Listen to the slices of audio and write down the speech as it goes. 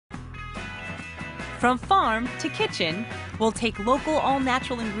From farm to kitchen, we'll take local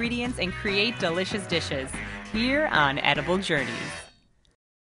all-natural ingredients and create delicious dishes here on Edible Journeys.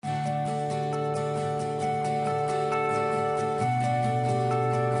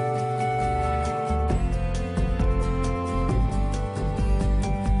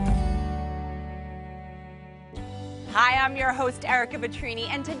 Hi, I'm your host, Erica Vetrini,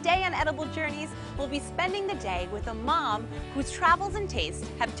 and today on Edible Journeys, we'll be spending the day with a mom whose travels and tastes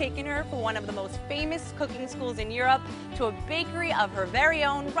have taken her from one of the most famous cooking schools in Europe to a bakery of her very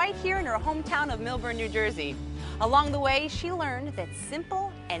own right here in her hometown of Millburn, New Jersey. Along the way, she learned that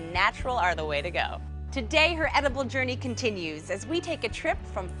simple and natural are the way to go. Today, her edible journey continues as we take a trip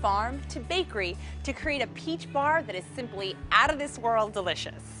from farm to bakery to create a peach bar that is simply out of this world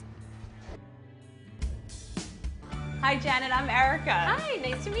delicious. Hi, Janet. I'm Erica. Hi,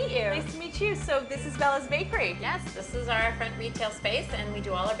 nice to meet you. Nice to meet you. So this is Bella's Bakery. Yes, this is our front retail space, and we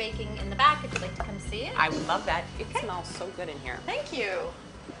do all our baking in the back if you'd like to come see it. I would love that. It smells so good in here. Thank you.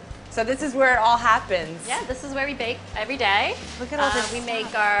 So this is where it all happens. Yeah, this is where we bake every day. Look at all this We stuff.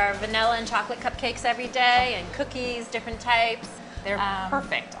 make our vanilla and chocolate cupcakes every day, and cookies, different types. They're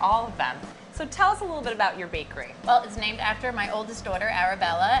perfect, all of them. So tell us a little bit about your bakery. Well, it's named after my oldest daughter,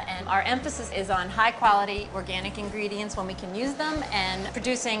 Arabella, and our emphasis is on high quality organic ingredients when we can use them and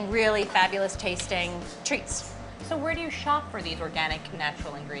producing really fabulous tasting treats. So where do you shop for these organic,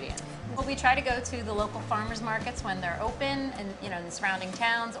 natural ingredients? Well, we try to go to the local farmers markets when they're open, and in the surrounding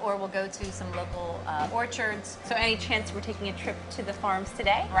towns, or we'll go to some local orchards. So any chance we're taking a trip to the farms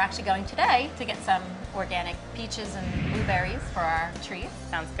today? We're actually going today to get some organic peaches and blueberries for our treats.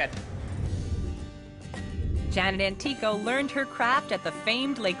 Sounds good. Janet Antico learned her craft at the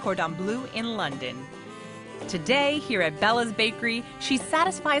famed Le Cordon Bleu in London. Today, here at Bella's Bakery, she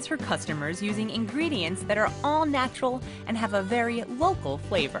satisfies her customers using ingredients that are all natural and have a very local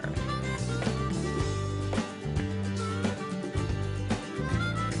flavor.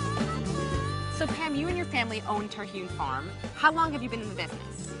 So Pam, you and your family own Terhune Farm. How long have you been in the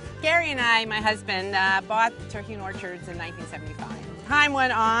business? Gary and I, my husband, bought Terhune Orchards in 1975. Time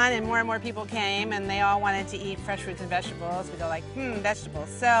went on and more people came and they all wanted to eat fresh fruits and vegetables. We go like, vegetables.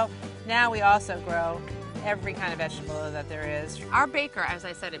 So now we also grow every kind of vegetable that there is. Our baker, as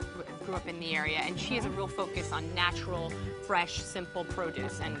I said, grew up in the area, and she has a real focus on natural, fresh, simple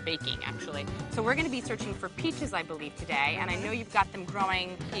produce and baking, actually. So we're going to be searching for peaches, I believe, today, and I know you've got them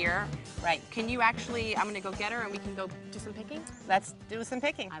growing here. Right. Can you actually, I'm going to go get her and we can go do some picking? Let's do some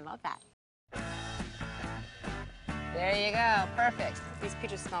picking. I love that. There you go. Perfect. These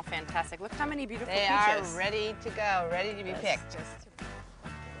peaches smell fantastic. Look how many beautiful They peaches. are ready to go, ready to be picked.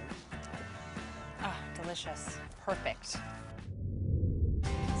 Oh, delicious. Perfect. So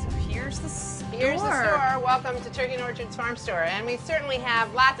here's the store. Here's the store. Welcome to Terhune Orchards Farm Store. And we certainly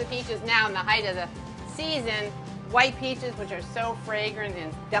have lots of peaches now in the height of the season. White peaches, which are so fragrant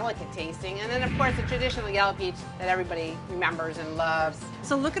and delicate tasting. And then, of course, the traditional yellow peach that everybody remembers and loves.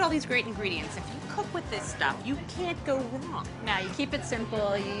 So look at all these great ingredients. If you cook with this stuff, you can't go wrong. Now, you keep it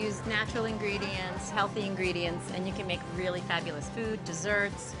simple, you use natural ingredients, healthy ingredients, and you can make really fabulous food,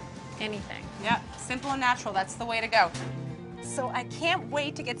 desserts, anything. Yeah, simple and natural, that's the way to go. So I can't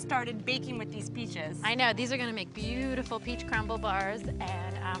wait to get started baking with these peaches. I know, these are going to make beautiful peach crumble bars,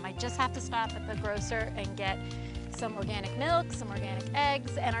 and I just have to stop at the grocer and get some organic milk, some organic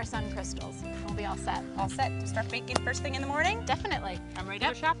eggs, and our sun crystals. We'll be all set. All set to start baking first thing in the morning? Definitely. I'm ready to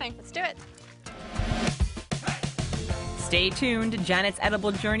go shopping. Let's do it. Stay tuned. Janet's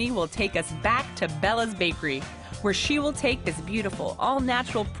Edible Journey will take us back to Bella's Bakery, where she will take this beautiful,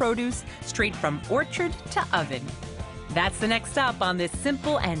 all-natural produce straight from orchard to oven. That's the next stop on this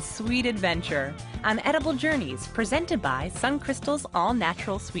simple and sweet adventure on Edible Journeys, presented by Sun Crystal's All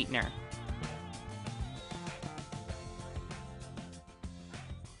Natural Sweetener.